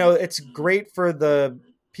 it's great for the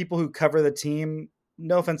people who cover the team.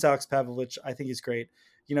 No offense, Alex Pavlovich, I think he's great.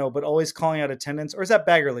 But always calling out attendance, or is that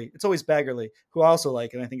Baggerly? It's always Baggerly, who I also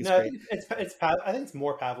like, and I think it's great. I think it's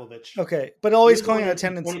more Pavlovich. Okay, but always calling out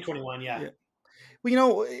attendance. 2021, yeah.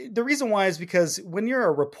 Well, the reason why is because when you're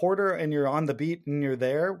a reporter and you're on the beat and you're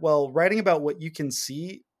there, well, writing about what you can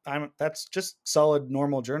see, that's just solid,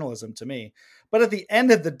 normal journalism to me. But at the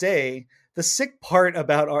end of the day, the sick part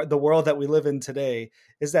about the world that we live in today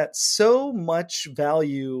is that so much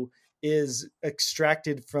value is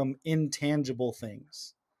extracted from intangible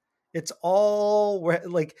things. It's all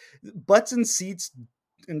like butts and seats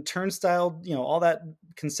and turnstile, all that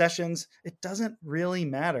concessions, it doesn't really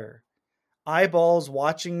matter. Eyeballs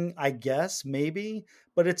watching, I guess, maybe,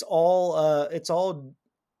 but it's all it's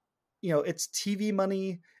TV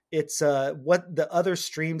money. It's what the other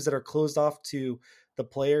streams that are closed off to the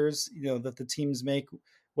players, that the teams make,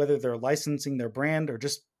 whether they're licensing their brand or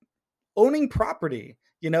just owning property.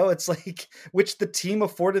 It's like, which the team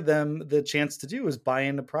afforded them the chance to do, is buy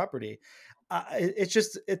into property. I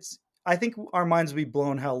think our minds will be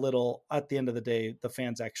blown how little, at the end of the day, the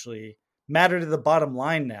fans actually matter to the bottom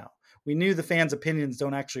line now. We knew the fans' opinions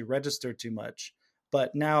don't actually register too much,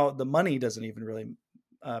 but now the money doesn't even really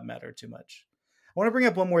matter too much. I want to bring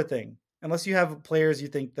up one more thing. Unless you have players you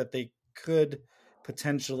think that they could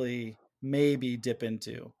potentially maybe dip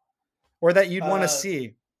into, or that you'd want to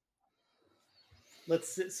see. Let's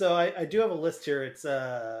see. So I do have a list here. It's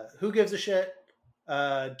who gives a shit,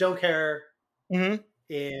 don't care,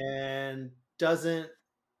 and doesn't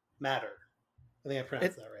matter. I think I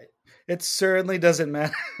pronounced that right. It certainly doesn't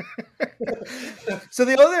matter. So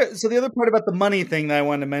the other part about the money thing that I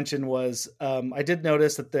wanted to mention was I did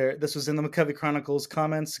notice that this was in the McCovey Chronicles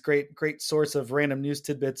comments, great source of random news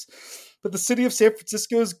tidbits. But the city of San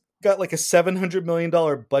Francisco's got like a $700 million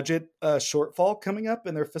budget shortfall coming up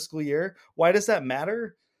in their fiscal year. Why does that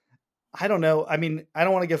matter? I don't know. I mean, I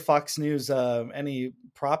don't want to give Fox News any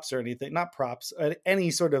props or anything, not props,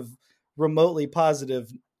 any sort of remotely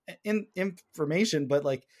positive information, but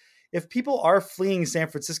like, if people are fleeing San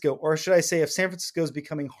Francisco, or should I say if San Francisco is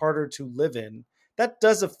becoming harder to live in, that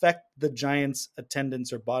does affect the Giants'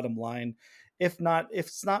 attendance or bottom line. If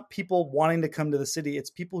it's not people wanting to come to the city, it's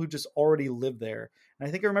people who just already live there. And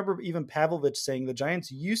I think I remember even Pavlovich saying the Giants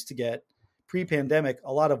used to get, pre-pandemic,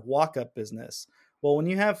 a lot of walk-up business. Well, when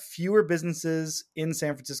you have fewer businesses in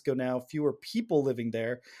San Francisco now, fewer people living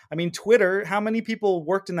there, I mean, Twitter, how many people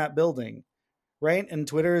worked in that building? Right. And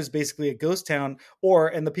Twitter is basically a ghost town,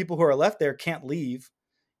 and the people who are left there can't leave,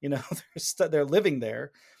 they're living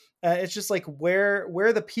there. It's just like, where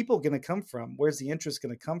are the people going to come from? Where's the interest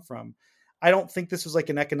going to come from? I don't think this was like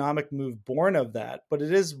an economic move born of that, but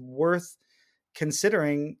it is worth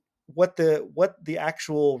considering what the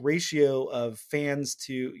actual ratio of fans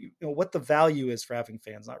to, what the value is for having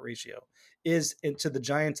fans, not ratio, is to the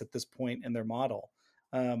Giants at this point in their model.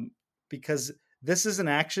 Because this is an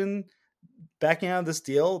action, backing out of this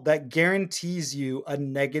deal, that guarantees you a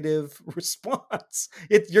negative response.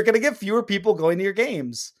 You're going to get fewer people going to your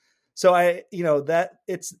games. So that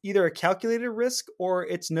it's either a calculated risk or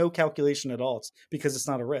it's no calculation at all. It's because it's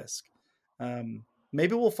not a risk.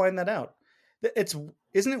 Maybe we'll find that out.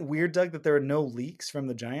 Isn't it weird, Doug, that there are no leaks from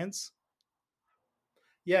the Giants?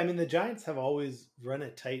 Yeah. I mean, the Giants have always run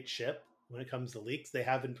a tight ship when it comes to leaks. They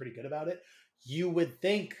have been pretty good about it. You would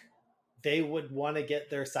think they would want to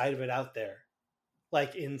get their side of it out there,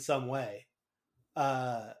 like in some way.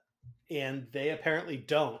 And they apparently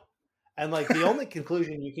don't. And like the only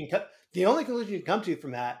conclusion you can come to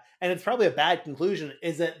from that, and it's probably a bad conclusion,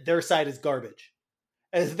 is that their side is garbage.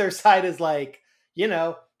 As their side is like,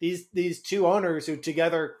 these two owners who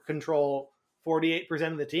together control 48%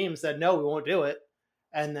 of the team said, no, we won't do it.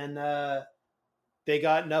 And then they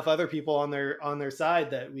got enough other people on their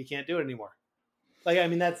side that we can't do it anymore. Like, I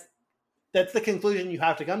mean, that's the conclusion you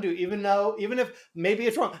have to come to, even if maybe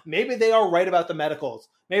it's wrong. Maybe they are right about the medicals.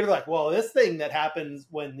 Maybe they're like, well, this thing that happens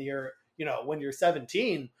when you're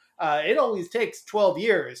 17, it always takes 12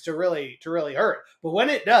 years to really hurt. But when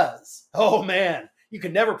it does, oh man, you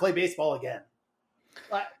can never play baseball again.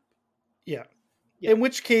 Yeah. In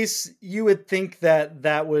which case you would think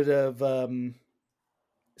that would have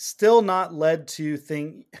still not led to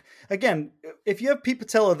again, if you have Pete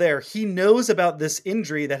Patella there, he knows about this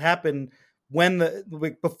injury that happened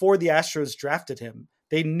before the Astros drafted him.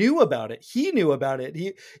 They knew about it. He knew about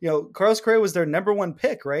it. Carlos Correa was their number one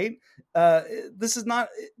pick, right?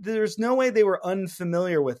 There's no way they were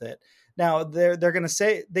unfamiliar with it. Now they're going to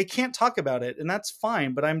say they can't talk about it, and that's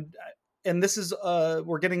fine. But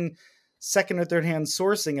we're getting second or third hand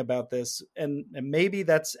sourcing about this, and maybe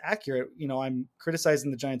that's accurate. I'm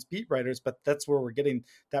criticizing the Giants beat writers, but that's where we're getting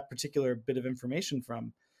that particular bit of information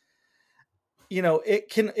from.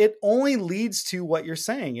 It only leads to what you're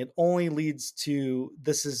saying. It only leads to,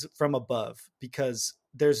 this is from above, because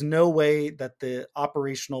there's no way that the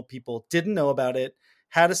operational people didn't know about it,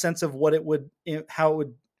 had a sense of how it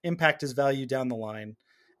would impact his value down the line.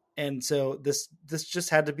 And so this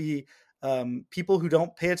just had to be people who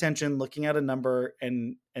don't pay attention looking at a number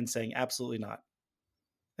and saying absolutely not.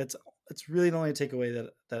 It's really the only takeaway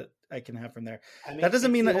that I can have from there. I mean, that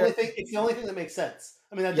doesn't mean it's the only thing that makes sense.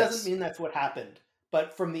 I mean, that doesn't mean that's what happened,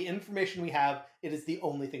 but from the information we have, it is the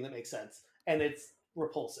only thing that makes sense. And it's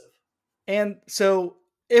repulsive. And so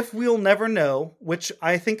if we'll never know, which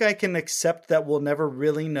I think I can accept that we'll never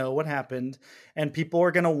really know what happened, and people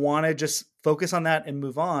are going to want to just focus on that and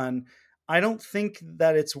move on, I don't think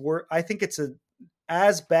that it's worth. I think it's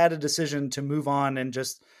as bad a decision to move on and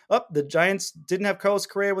just, the Giants didn't have Carlos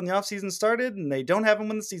Correa when the offseason started, and they don't have him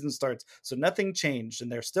when the season starts. So nothing changed, and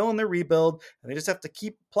they're still in their rebuild, and they just have to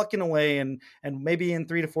keep plucking away, and maybe in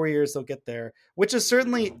 3 to 4 years they'll get there, which is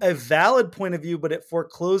certainly a valid point of view, but it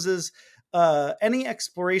forecloses any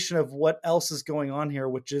exploration of what else is going on here,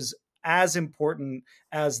 which is as important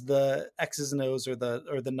as the X's and O's or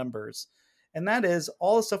the numbers. And that is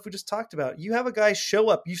all the stuff we just talked about. You have a guy show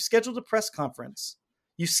up. You've scheduled a press conference.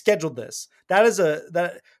 You scheduled this. Where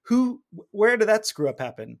did that screw up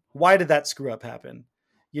happen? Why did that screw up happen?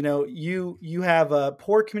 You have a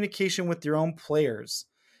poor communication with your own players.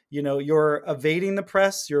 You're evading the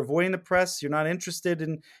press. You're avoiding the press. You're not interested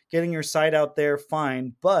in getting your side out there.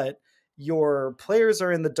 Fine. But your players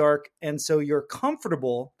are in the dark. And so you're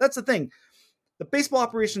comfortable. That's the thing. The baseball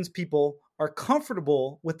operations people are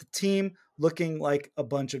comfortable with the team looking like a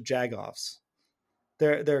bunch of jagoffs.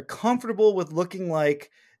 They're comfortable with looking like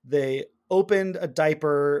they opened a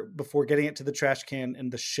diaper before getting it to the trash can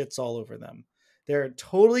and the shit's all over them. They're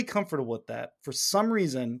totally comfortable with that for some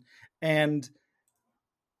reason. And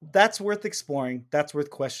that's worth exploring. That's worth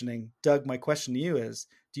questioning. Doug, my question to you is,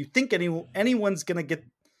 do you think anyone's going to get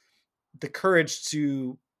the courage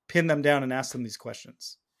to pin them down and ask them these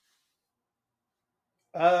questions?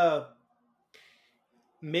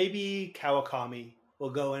 Maybe Kawakami will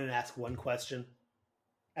go in and ask one question,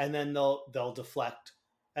 and then they'll deflect,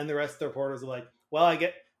 and the rest of the reporters are like, I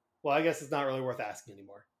guess it's not really worth asking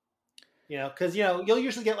anymore. Because you'll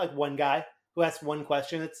usually get like one guy who asks one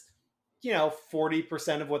question. It's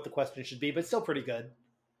 40% of what the question should be, but still pretty good.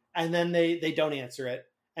 And then they don't answer it,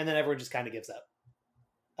 and then everyone just kind of gives up.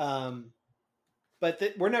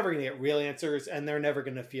 But we're never going to get real answers, and they're never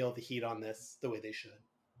going to feel the heat on this the way they should.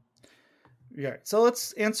 Yeah. So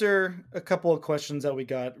let's answer a couple of questions that we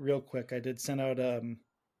got real quick. I did send out a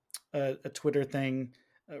Twitter thing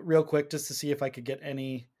real quick just to see if I could get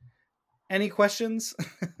any questions.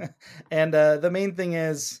 And the main thing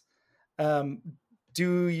is,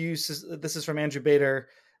 this is from Andrew Bader.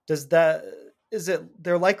 Is it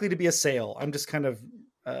they're likely to be a sale? I'm just kind of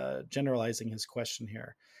generalizing his question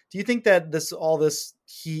here. Do you think that all this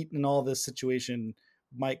heat and all this situation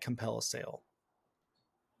might compel a sale?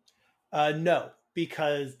 No,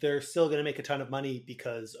 because they're still going to make a ton of money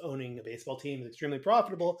because owning a baseball team is extremely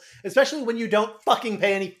profitable, especially when you don't fucking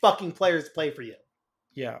pay any fucking players to play for you.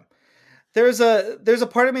 Yeah. There's a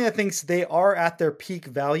part of me that thinks they are at their peak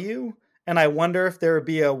value, and I wonder if there would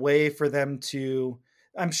be a way for them to,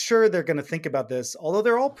 I'm sure they're going to think about this, although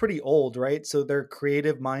they're all pretty old, right? So their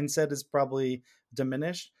creative mindset is probably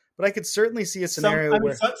diminished, but I could certainly see a scenario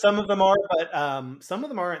where some of them are, but some of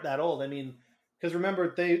them aren't that old. I mean, because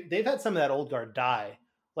remember, they've had some of that old guard die,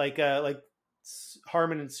 like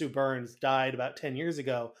Harmon and Sue Burns died about 10 years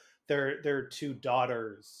ago. Their two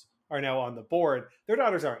daughters are now on the board. Their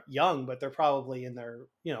daughters aren't young, but they're probably in their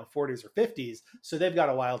 40s or 50s, so they've got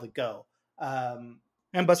a while to go. And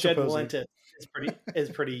Buster Posey is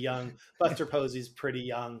pretty young. Buster Posey's pretty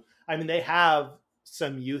young. I mean, they have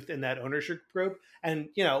some youth in that ownership group, and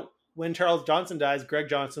when Charles Johnson dies, Greg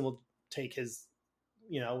Johnson will take his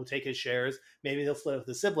shares. Maybe they'll split with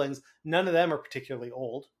the siblings. None of them are particularly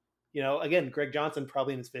old. Again, Greg Johnson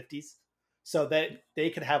probably in his 50s, so that they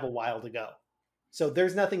could have a while to go. So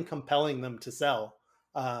there's nothing compelling them to sell,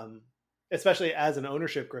 especially as an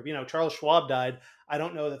ownership group. Charles Schwab died. I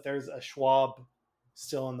don't know that there's a Schwab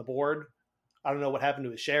still on the board. I don't know what happened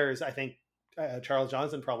to his shares. I think Charles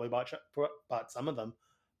Johnson probably bought some of them,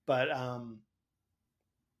 but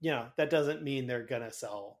that doesn't mean they're gonna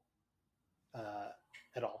sell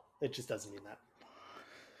at all. It just doesn't mean that.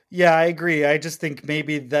 Yeah, I agree. I just think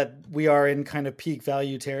maybe that we are in kind of peak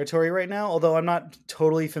value territory right now, although I'm not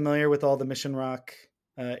totally familiar with all the Mission Rock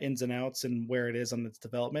ins and outs and where it is on its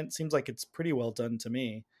development. It seems like it's pretty well done to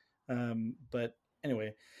me. But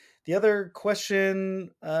anyway, the other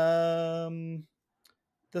question, I'll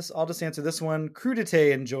just answer this one.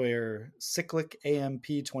 Crudite Enjoyer, Cyclic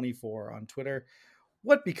AMP24 on Twitter.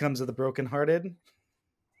 What becomes of the brokenhearted?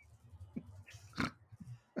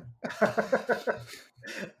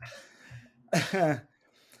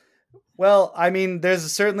 Well, I mean, there's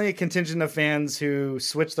certainly a contingent of fans who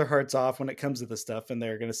switch their hearts off when it comes to this stuff, and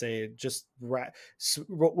they're going to say,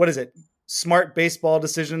 what is it? Smart baseball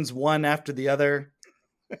decisions, one after the other.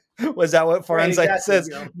 Was that what Fahrenheit says?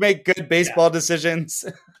 Make good baseball decisions,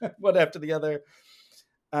 one after the other.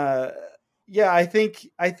 Yeah, I think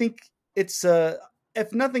it's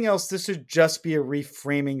if nothing else, this should just be a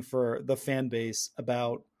reframing for the fan base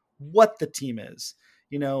about what the team is.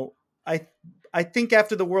 You know, I I think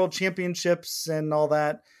after the World Championships and all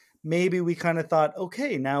that, maybe we kind of thought,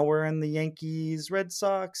 okay, now we're in the Yankees, Red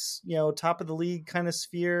Sox, top of the league kind of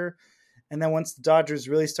sphere. And then once the Dodgers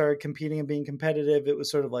really started competing and being competitive, it was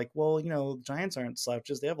sort of like, well, Giants aren't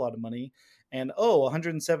slouches. They have a lot of money. And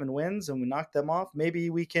 107 wins and we knocked them off. Maybe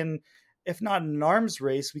we can, if not in an arms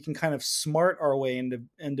race, we can kind of smart our way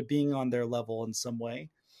into being on their level in some way.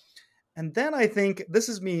 And then I think this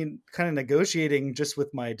is me kind of negotiating just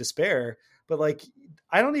with my despair, but like,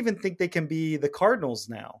 I don't even think they can be the Cardinals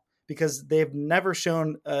now because they've never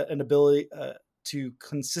shown an ability to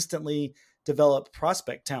consistently develop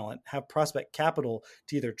prospect talent, have prospect capital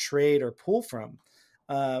to either trade or pull from.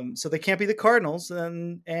 So they can't be the Cardinals,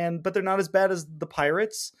 but they're not as bad as the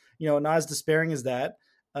Pirates. Not as despairing as that.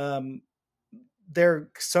 They're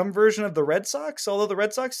some version of the Red Sox, although the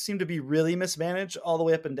Red Sox seem to be really mismanaged all the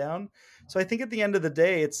way up and down. So I think at the end of the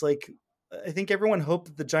day, it's like I think everyone hoped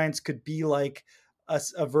that the Giants could be like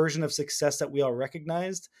a version of success that we all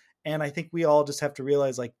recognized, and I think we all just have to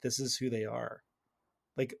realize like this is who they are.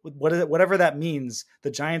 Like whatever that means,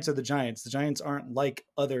 the Giants are the Giants. The Giants aren't like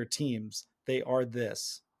other teams. They are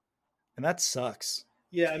this. And that sucks.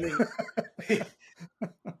 Yeah, I mean,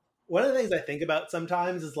 one of the things I think about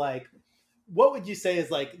sometimes is like, what would you say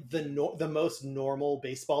is like the most normal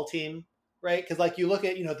baseball team, right? Because like you look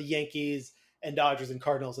at, the Yankees and Dodgers and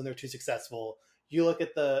Cardinals and they're too successful. You look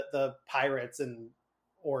at the Pirates and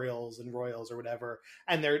Orioles and Royals or whatever,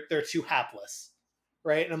 and they're too hapless,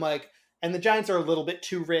 right? And I'm like, and the Giants are a little bit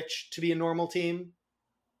too rich to be a normal team,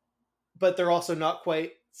 but they're also not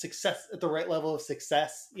quite success at the right level of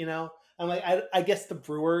success, I'm like, I guess the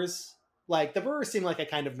Brewers seem like a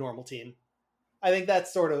kind of normal team. I think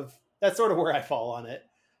that's sort of where I fall on it.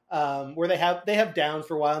 Where they have downs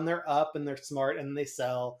for a while and they're up and they're smart and they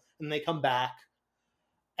sell and they come back.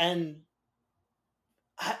 And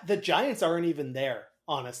the Giants aren't even there,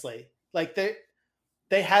 honestly. Like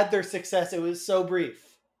they had their success. It was so brief.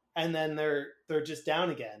 And then they're just down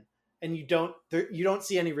again. And you don't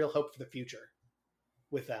see any real hope for the future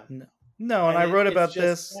with them. No, and I wrote about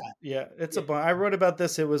this. Yeah, I wrote about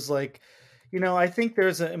this. It was like, I think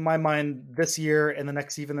in my mind this year and the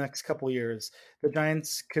next couple of years, the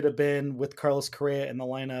Giants could have been with Carlos Correa in the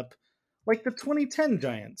lineup, like the 2010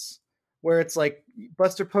 Giants, where it's like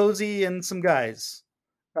Buster Posey and some guys.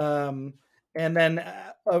 And then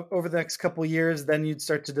over the next couple of years, then you'd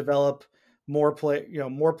start to develop more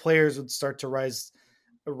players would start to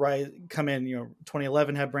come in.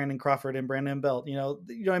 2011 had Brandon Crawford and Brandon Belt. You know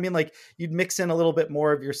what I mean? Like you'd mix in a little bit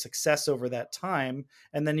more of your success over that time,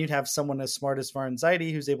 and then you'd have someone as smart as Farhan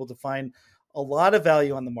Zaidi who's able to find a lot of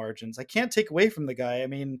value on the margins. I can't take away from the guy. I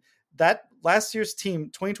mean, that last year's team,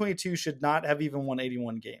 2022, should not have even won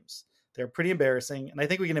 81 games. They're pretty embarrassing, and I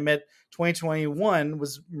think we can admit 2021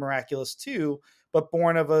 was miraculous too, but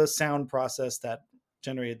born of a sound process that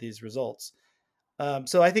generated these results.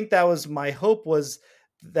 So I think that was my hope, was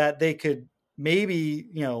that they could maybe,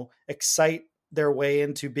 excite their way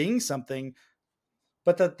into being something.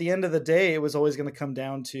 But at the end of the day, it was always going to come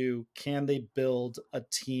down to, can they build a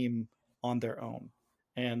team on their own?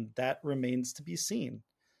 And that remains to be seen.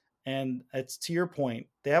 And it's to your point,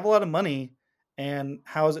 they have a lot of money, and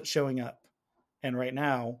how is it showing up? And right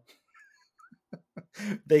now,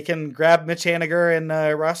 they can grab Mitch Haniger and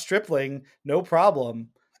Ross Stripling, no problem.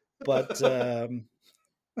 But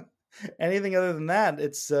anything other than that,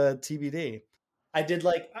 it's TBD.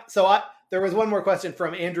 There was one more question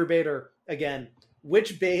from Andrew Bader again.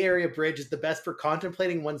 Which Bay Area bridge is the best for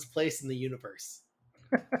contemplating one's place in the universe?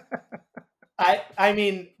 I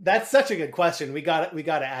mean, that's such a good question. We got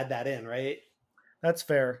to add that in, right? That's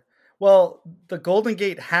fair. Well, the Golden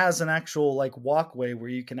Gate has an actual walkway where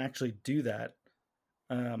you can actually do that.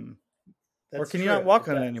 Or can you not walk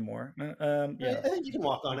on it anymore? Yeah, I think you can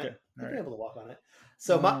walk on it. You'll be able to walk on it.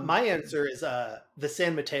 So my answer is the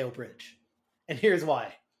San Mateo Bridge. And here's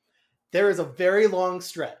why. There is a very long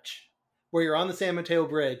stretch where you're on the San Mateo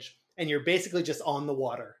Bridge and you're basically just on the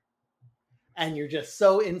water. And you're just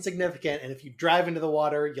so insignificant. And if you drive into the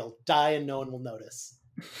water, you'll die and no one will notice.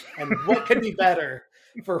 And what could be better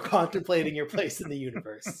for contemplating your place in the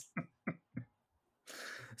universe?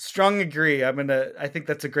 Strong agree. I think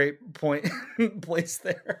that's a great place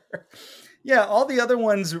there. Yeah, all the other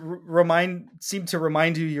ones seem to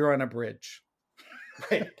remind you you're on a bridge.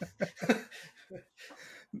 Right.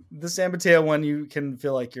 The San Mateo one, you can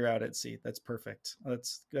feel like you're out at sea. That's perfect.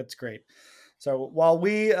 That's great. So while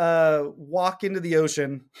we walk into the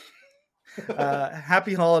ocean,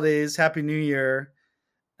 happy holidays, happy New Year.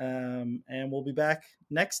 And we'll be back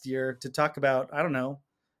next year to talk about, I don't know,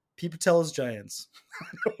 Pete Patel's Giants.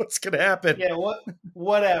 What's going to happen? Yeah,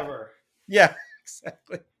 whatever. Yeah,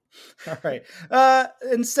 exactly. All right.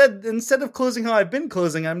 Instead of closing how I've been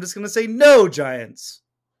closing, I'm just going to say no, Giants.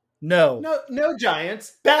 No. No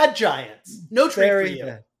Giants. Bad Giants. No treat for you.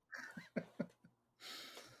 Bad.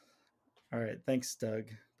 All right. Thanks, Doug.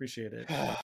 Appreciate it.